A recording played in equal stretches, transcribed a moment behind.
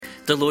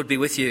The Lord be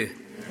with you.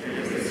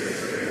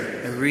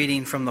 A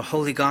reading from the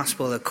Holy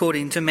Gospel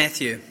according to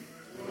Matthew.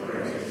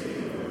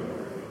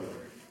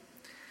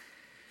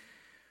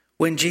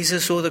 When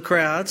Jesus saw the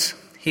crowds,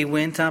 he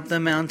went up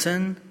the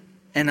mountain,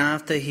 and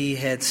after he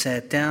had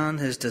sat down,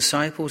 his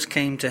disciples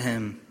came to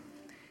him.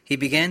 He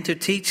began to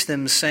teach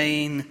them,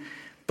 saying,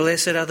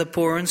 "Blessed are the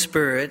poor in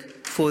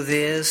spirit, for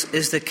theirs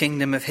is the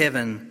kingdom of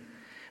heaven.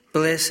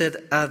 Blessed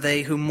are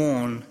they who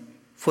mourn,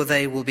 for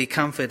they will be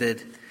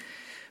comforted.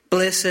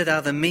 Blessed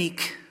are the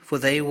meek, for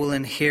they will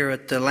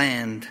inherit the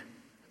land.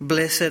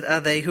 Blessed are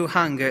they who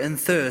hunger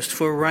and thirst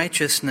for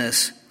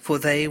righteousness, for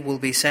they will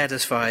be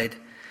satisfied.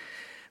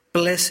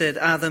 Blessed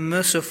are the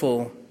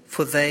merciful,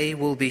 for they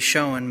will be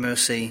shown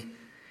mercy.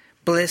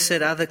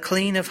 Blessed are the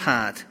clean of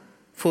heart,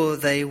 for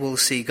they will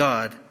see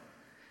God.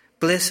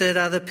 Blessed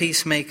are the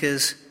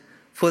peacemakers,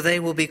 for they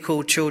will be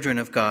called children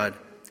of God.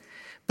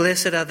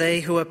 Blessed are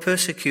they who are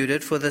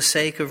persecuted for the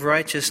sake of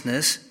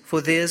righteousness,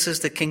 for theirs is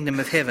the kingdom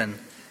of heaven.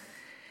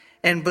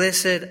 And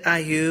blessed are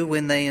you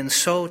when they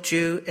insult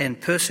you and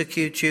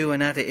persecute you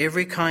and utter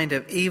every kind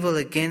of evil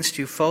against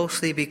you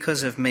falsely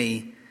because of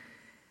me.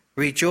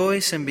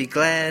 Rejoice and be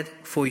glad,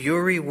 for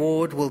your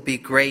reward will be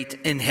great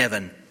in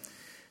heaven."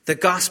 The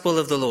Gospel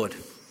of the Lord.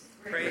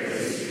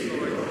 Praise to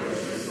you, Lord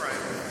Jesus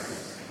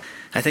Christ.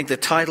 I think the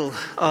title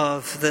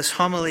of this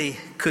homily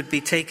could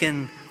be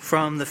taken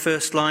from the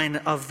first line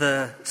of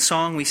the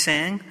song we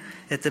sang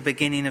at the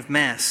beginning of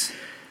Mass.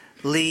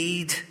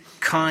 Lead,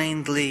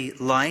 kindly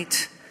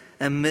light,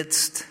 amid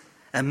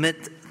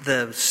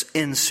the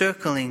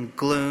encircling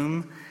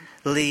gloom,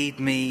 lead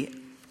me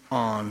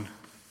on.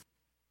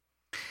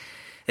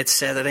 It's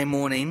Saturday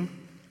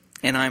morning,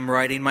 and I'm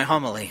writing my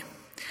homily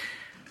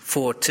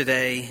for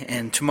today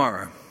and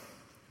tomorrow.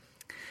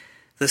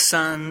 The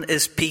sun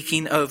is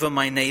peeking over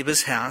my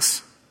neighbor's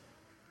house.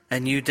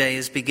 A new day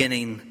is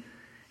beginning,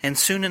 and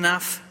soon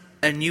enough,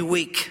 a new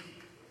week.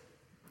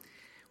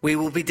 We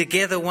will be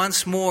together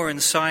once more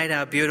inside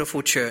our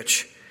beautiful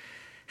church.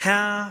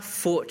 How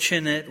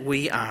fortunate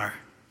we are.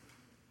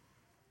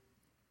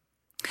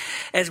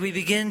 As we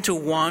begin to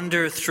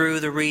wander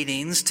through the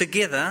readings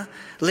together,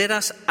 let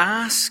us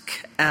ask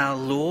our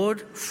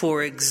Lord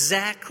for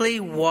exactly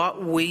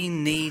what we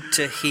need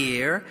to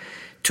hear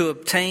to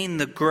obtain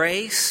the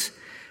grace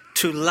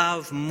to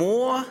love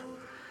more,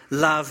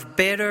 love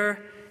better,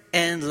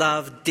 and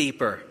love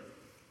deeper.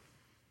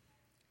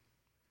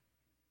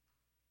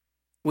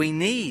 We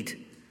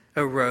need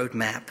a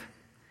roadmap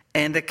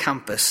and a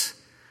compass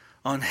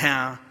on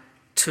how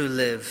to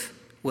live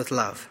with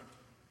love.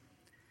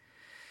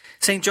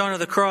 St. John of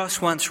the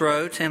Cross once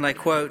wrote, and I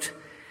quote,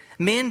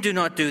 "Men do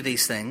not do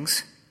these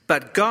things,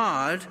 but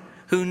God,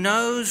 who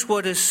knows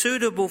what is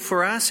suitable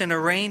for us and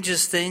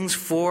arranges things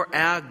for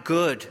our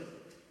good.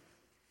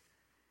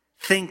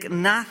 Think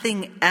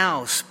nothing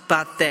else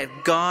but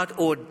that God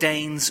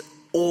ordains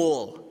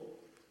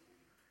all.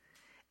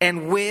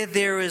 And where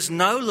there is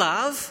no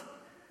love,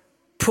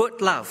 put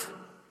love,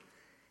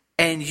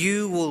 and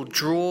you will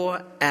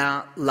draw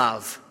out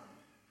love."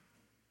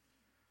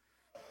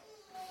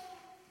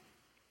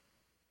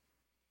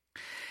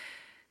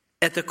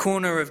 At the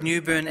corner of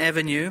Newburn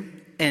Avenue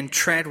and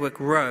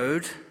Tradwick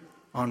Road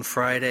on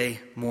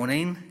Friday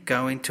morning,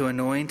 going to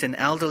anoint an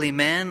elderly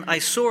man, I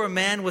saw a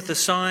man with a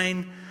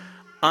sign,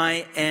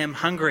 "I am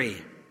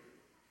hungry."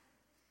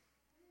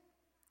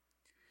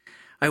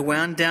 I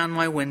wound down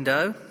my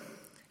window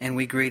and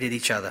we greeted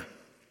each other.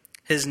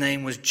 His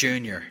name was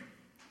Junior.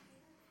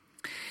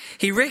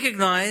 He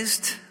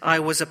recognized I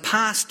was a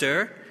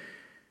pastor,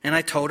 and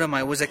I told him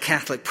I was a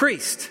Catholic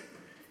priest.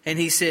 And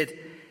he said,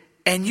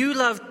 "And you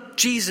love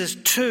Jesus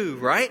too,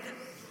 right?"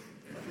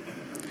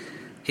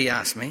 He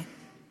asked me,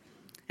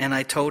 and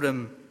I told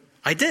him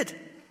I did.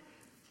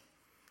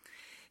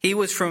 He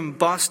was from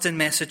Boston,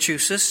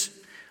 Massachusetts,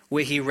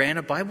 where he ran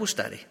a Bible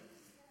study.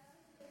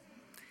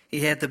 He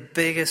had the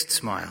biggest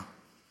smile.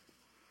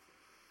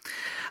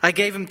 I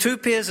gave him 2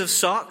 pairs of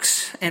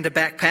socks and a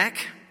backpack,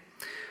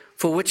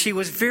 for which he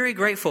was very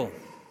grateful.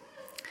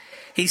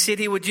 He said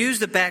he would use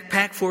the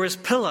backpack for his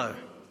pillow.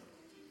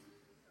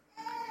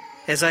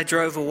 As I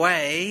drove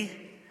away,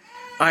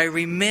 I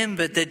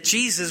remembered that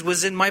Jesus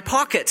was in my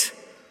pocket.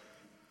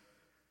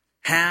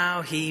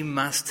 How he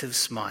must have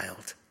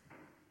smiled.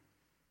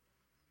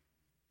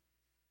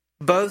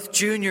 Both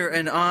Junior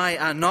and I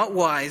are not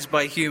wise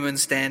by human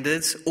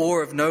standards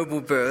or of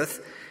noble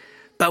birth,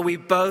 but we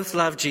both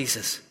love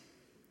Jesus.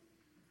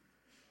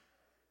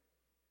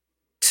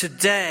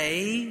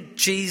 Today,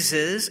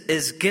 Jesus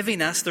is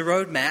giving us the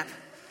roadmap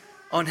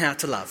on how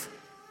to love.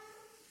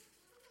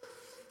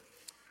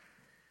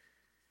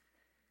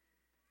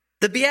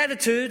 The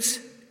Beatitudes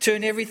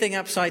turn everything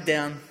upside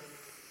down.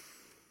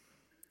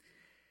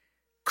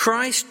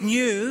 Christ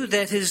knew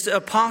that his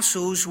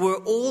apostles were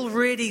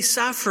already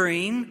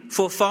suffering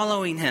for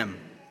following him.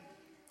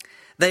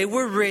 They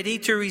were ready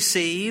to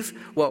receive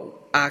what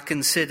are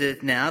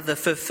considered now the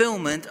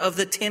fulfillment of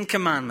the 10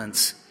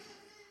 Commandments.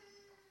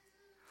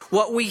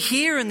 What we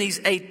hear in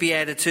these 8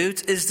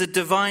 Beatitudes is the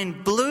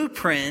divine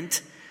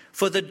blueprint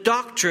for the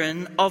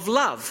doctrine of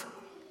love.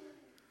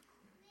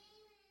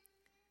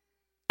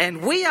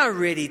 And we are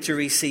ready to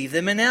receive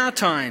them in our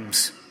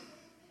times.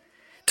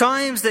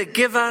 Times that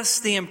give us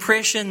the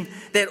impression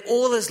that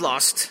all is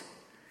lost,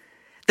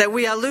 that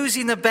we are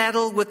losing the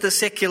battle with the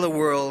secular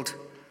world.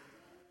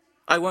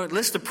 I won't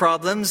list the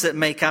problems that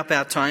make up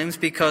our times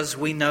because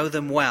we know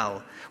them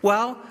well.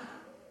 Well,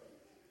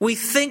 we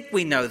think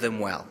we know them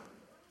well.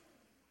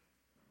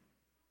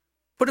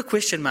 Put a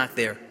question mark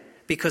there,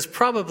 because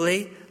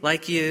probably,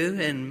 like you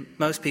and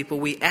most people,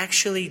 we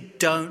actually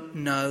don't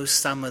know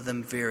some of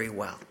them very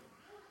well.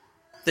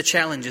 The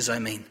challenges, I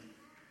mean.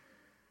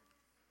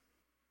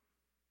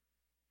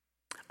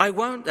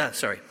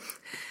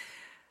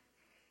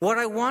 What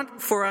I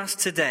want for us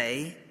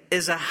today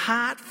is a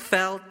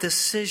heartfelt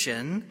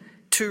decision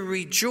to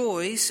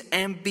rejoice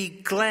and be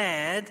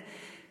glad,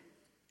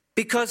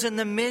 because in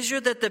the measure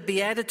that the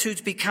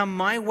Beatitudes become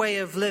my way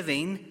of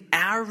living,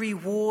 our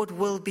reward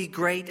will be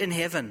great in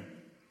heaven.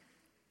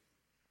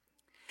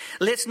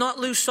 Let's not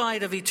lose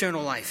sight of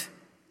eternal life.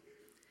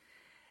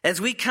 As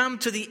we come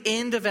to the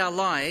end of our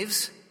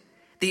lives,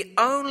 the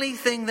only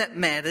thing that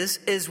matters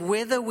is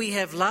whether we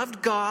have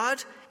loved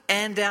God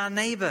and our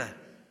neighbor.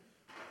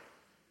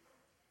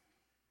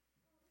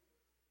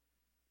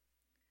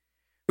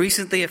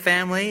 Recently, a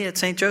family at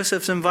St.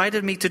 Joseph's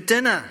invited me to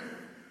dinner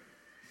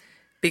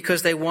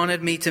because they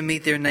wanted me to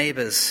meet their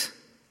neighbors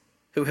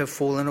who have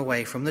fallen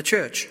away from the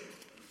church.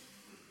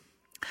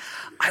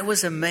 I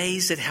was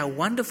amazed at how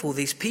wonderful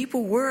these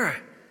people were.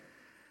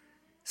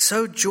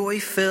 So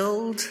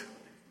joy-filled.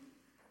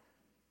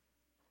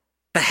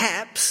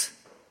 Perhaps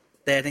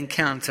that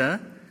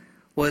encounter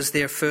was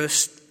their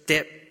first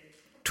step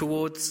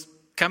towards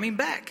coming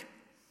back.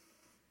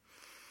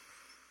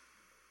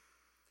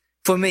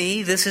 For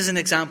me, this is an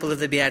example of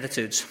the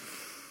Beatitudes.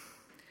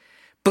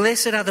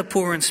 Blessed are the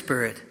poor in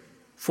spirit,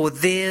 for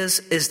theirs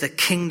is the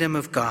kingdom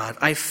of God.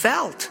 I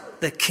felt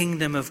the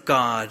kingdom of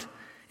God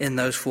in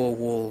those four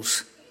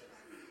walls.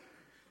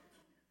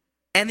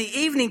 And the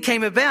evening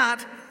came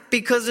about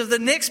because of the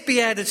next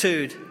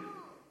Beatitude.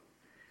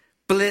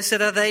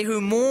 Blessed are they who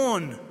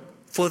mourn,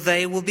 for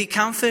they will be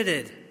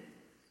comforted.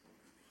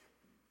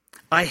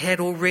 I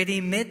had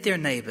already met their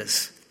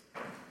neighbors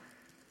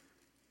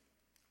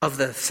of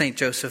the St.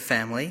 Joseph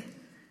family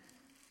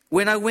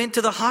when I went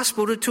to the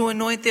hospital to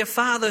anoint their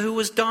father who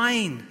was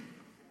dying.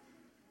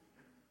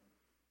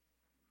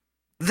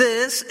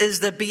 This is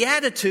the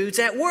Beatitudes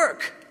at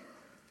work,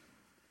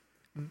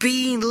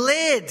 being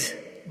led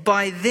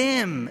by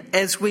them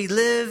as we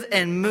live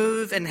and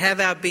move and have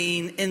our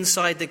being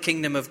inside the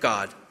kingdom of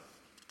God.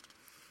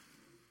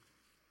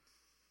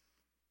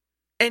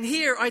 And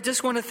here, I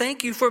just want to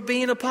thank you for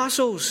being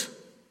apostles.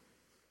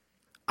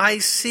 I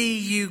see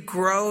you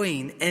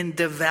growing and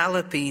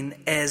developing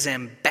as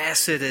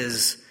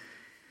ambassadors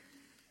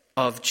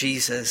of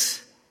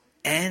Jesus.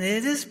 And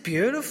it is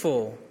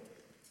beautiful.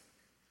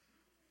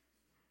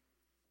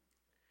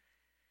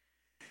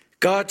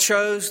 God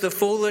chose the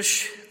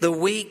foolish, the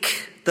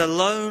weak, the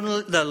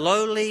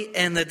lowly,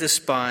 and the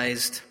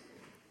despised,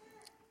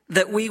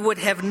 that we would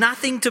have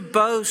nothing to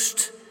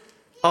boast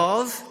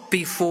of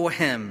before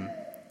him.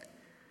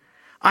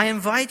 I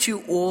invite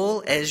you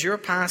all, as your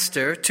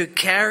pastor, to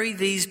carry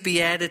these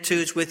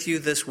Beatitudes with you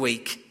this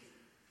week.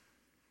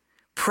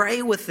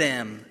 Pray with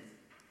them.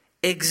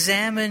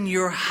 Examine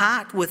your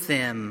heart with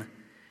them.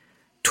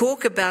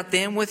 Talk about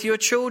them with your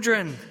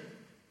children.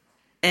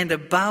 And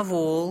above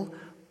all,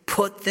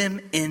 put them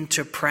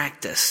into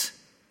practice.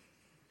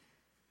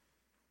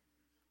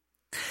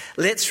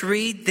 Let's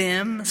read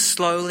them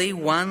slowly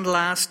one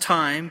last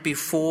time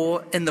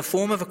in the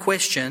form of a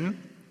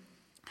question,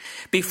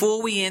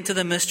 before we enter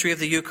the mystery of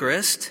the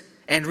Eucharist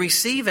and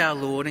receive our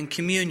Lord in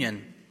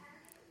communion.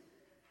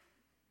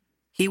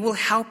 He will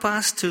help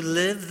us to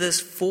live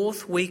this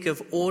fourth week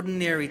of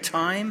ordinary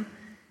time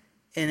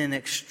in an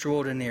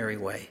extraordinary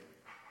way.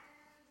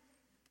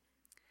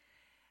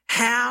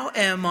 How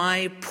am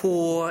I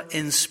poor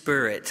in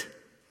spirit?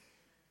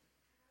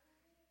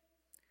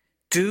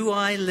 Do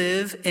I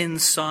live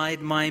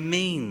inside my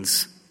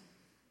means,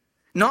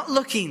 not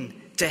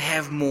looking to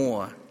have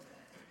more,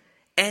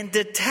 and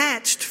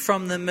detached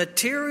from the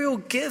material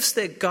gifts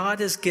that God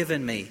has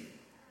given me?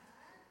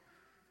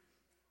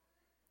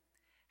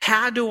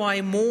 How do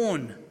I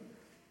mourn?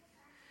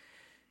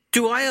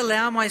 Do I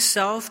allow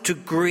myself to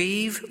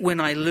grieve when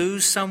I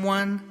lose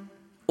someone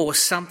or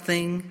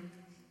something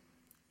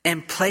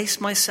and place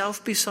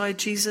myself beside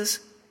Jesus?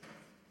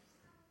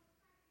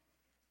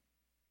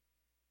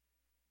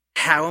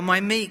 How am I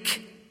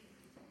meek?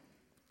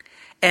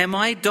 Am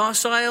I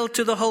docile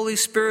to the Holy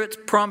Spirit's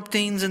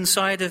promptings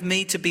inside of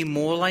me to be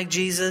more like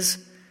Jesus?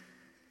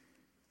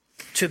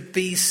 To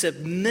be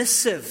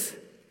submissive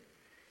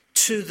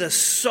to the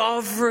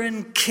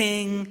sovereign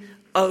King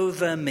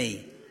over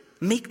me.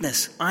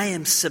 Meekness, I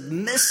am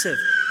submissive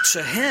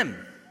to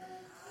him.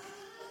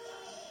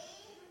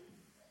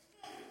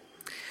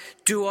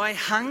 Do I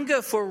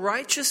hunger for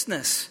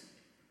righteousness?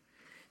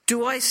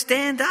 Do I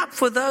stand up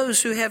for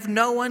those who have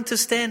no one to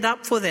stand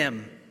up for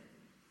them?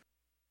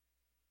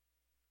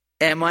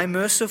 Am I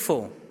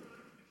merciful?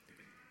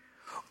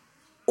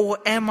 Or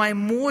am I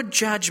more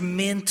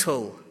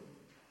judgmental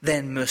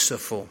than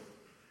merciful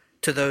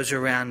to those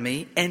around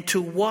me and to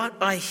what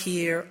I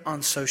hear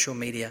on social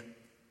media?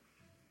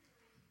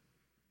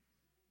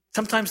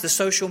 Sometimes the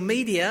social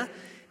media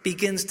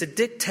begins to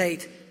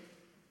dictate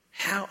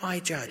how I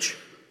judge.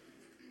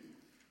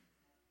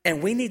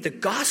 And we need the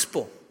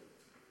gospel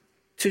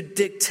to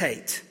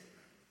dictate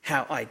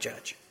how I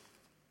judge.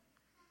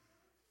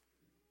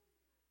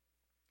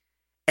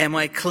 Am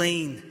I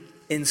clean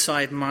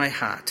inside my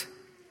heart?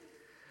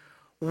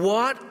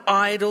 What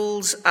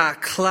idols are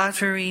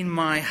cluttering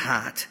my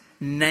heart?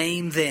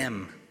 Name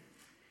them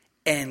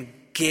and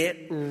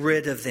get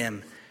rid of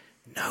them.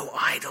 No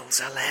idols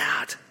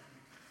allowed.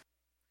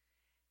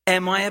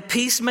 Am I a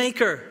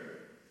peacemaker?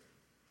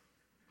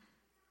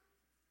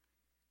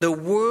 The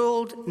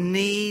world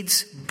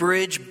needs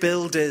bridge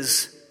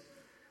builders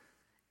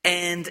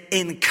and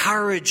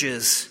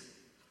encouragers.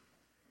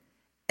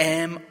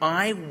 Am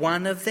I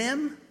one of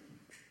them?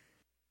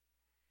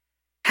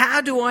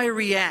 How do I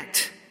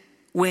react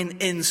when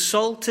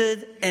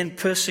insulted and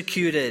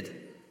persecuted?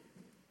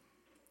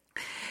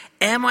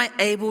 Am I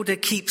able to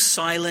keep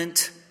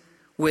silent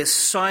where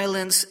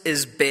silence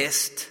is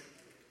best?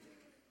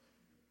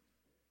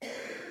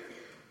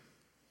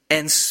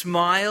 And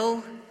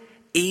smile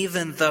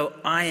even though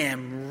I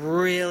am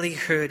really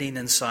hurting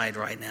inside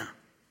right now?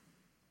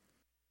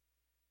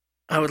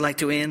 I would like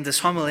to end this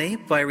homily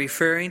by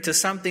referring to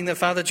something that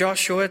Father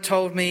Joshua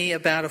told me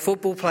about a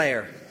football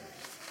player.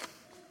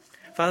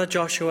 Father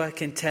Joshua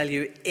can tell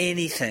you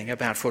anything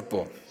about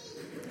football.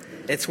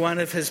 It's one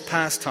of his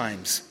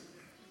pastimes.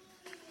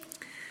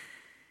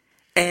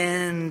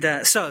 And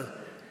so,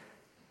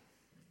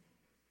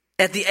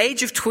 at the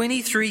age of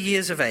 23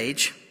 years of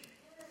age,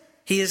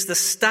 he is the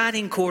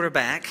starting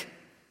quarterback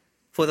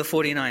for the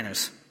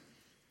 49ers.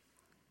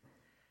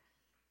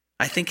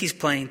 I think he's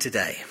playing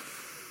today.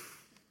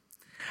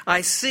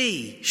 I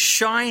see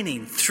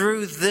shining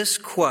through this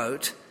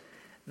quote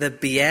the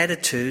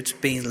Beatitudes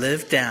being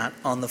lived out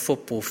on the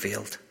football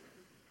field.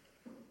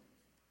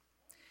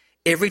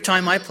 Every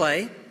time I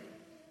play,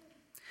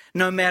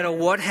 no matter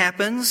what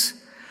happens,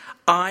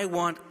 I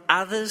want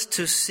others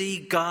to see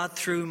God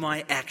through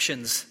my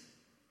actions.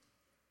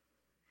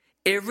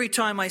 Every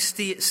time I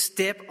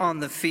step on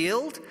the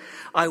field,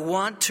 I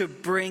want to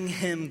bring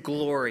Him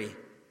glory.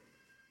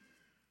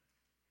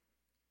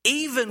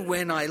 Even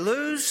when I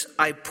lose,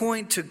 I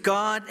point to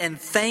God and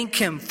thank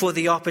Him for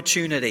the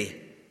opportunity.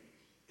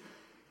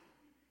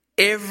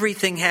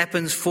 Everything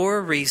happens for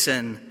a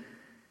reason.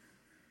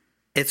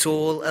 It's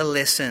all a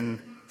lesson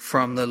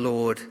from the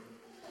Lord.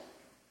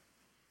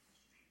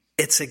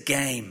 It's a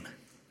game.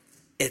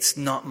 It's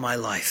not my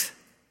life.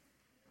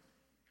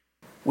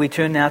 We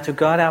turn now to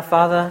God our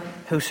Father,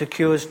 who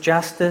secures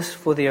justice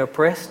for the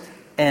oppressed,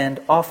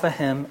 and offer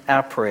Him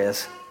our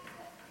prayers.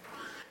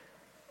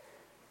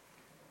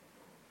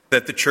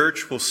 That the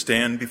Church will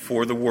stand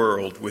before the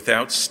world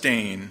without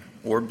stain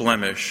or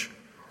blemish,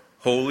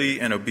 holy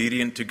and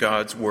obedient to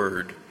God's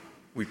word,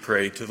 we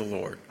pray to the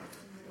Lord.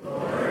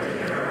 Lord,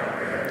 hear our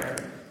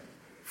prayer.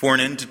 For an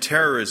end to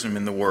terrorism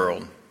in the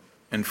world,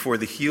 and for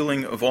the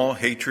healing of all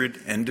hatred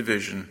and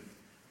division,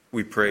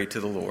 we pray to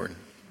the Lord.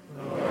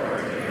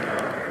 Lord, hear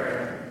our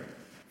prayer.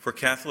 For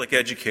Catholic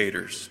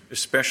educators,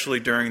 especially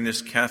during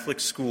this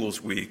Catholic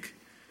Schools Week,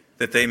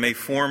 that they may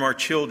form our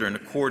children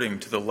according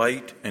to the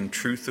light and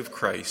truth of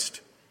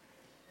Christ,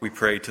 we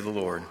pray to the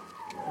Lord.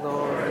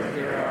 Lord,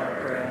 hear our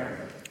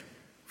prayer.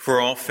 For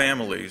all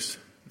families,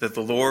 that the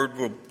Lord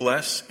will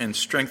bless and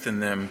strengthen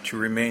them to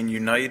remain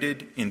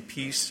united in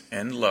peace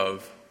and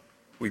love,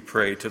 we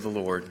pray to the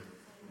Lord.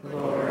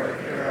 Lord,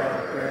 hear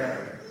our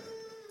prayer.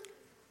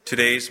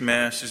 Today's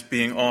Mass is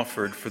being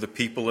offered for the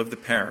people of the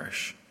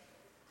parish.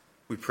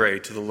 We pray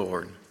to the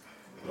Lord.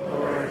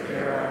 Lord,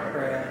 hear our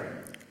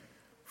prayer.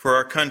 For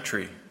our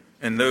country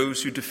and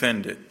those who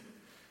defend it,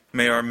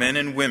 may our men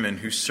and women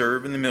who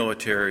serve in the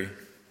military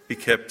be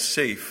kept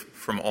safe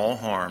from all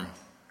harm.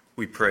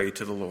 We pray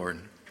to the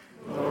Lord.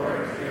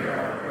 Lord, hear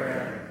our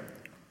prayer.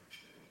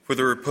 For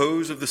the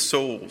repose of the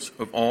souls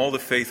of all the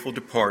faithful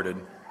departed,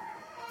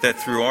 that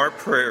through our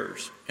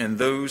prayers and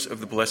those of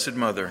the Blessed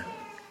Mother,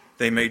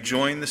 they may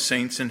join the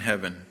saints in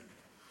heaven.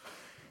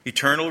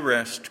 Eternal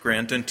rest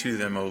grant unto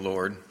them, O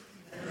Lord.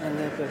 And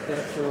let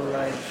perpetual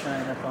light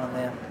shine upon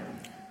them.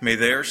 May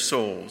their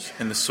souls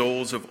and the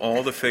souls of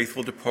all the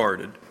faithful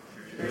departed,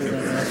 through the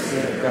mercy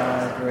of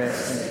God,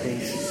 rest in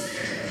peace.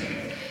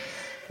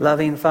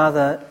 Loving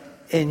Father,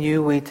 in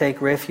you we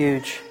take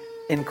refuge.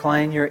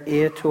 Incline your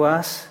ear to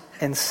us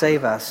and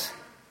save us.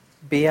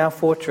 Be our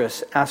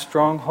fortress, our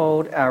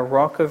stronghold, our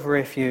rock of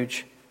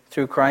refuge.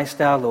 Through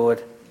Christ our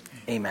Lord.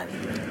 Amen.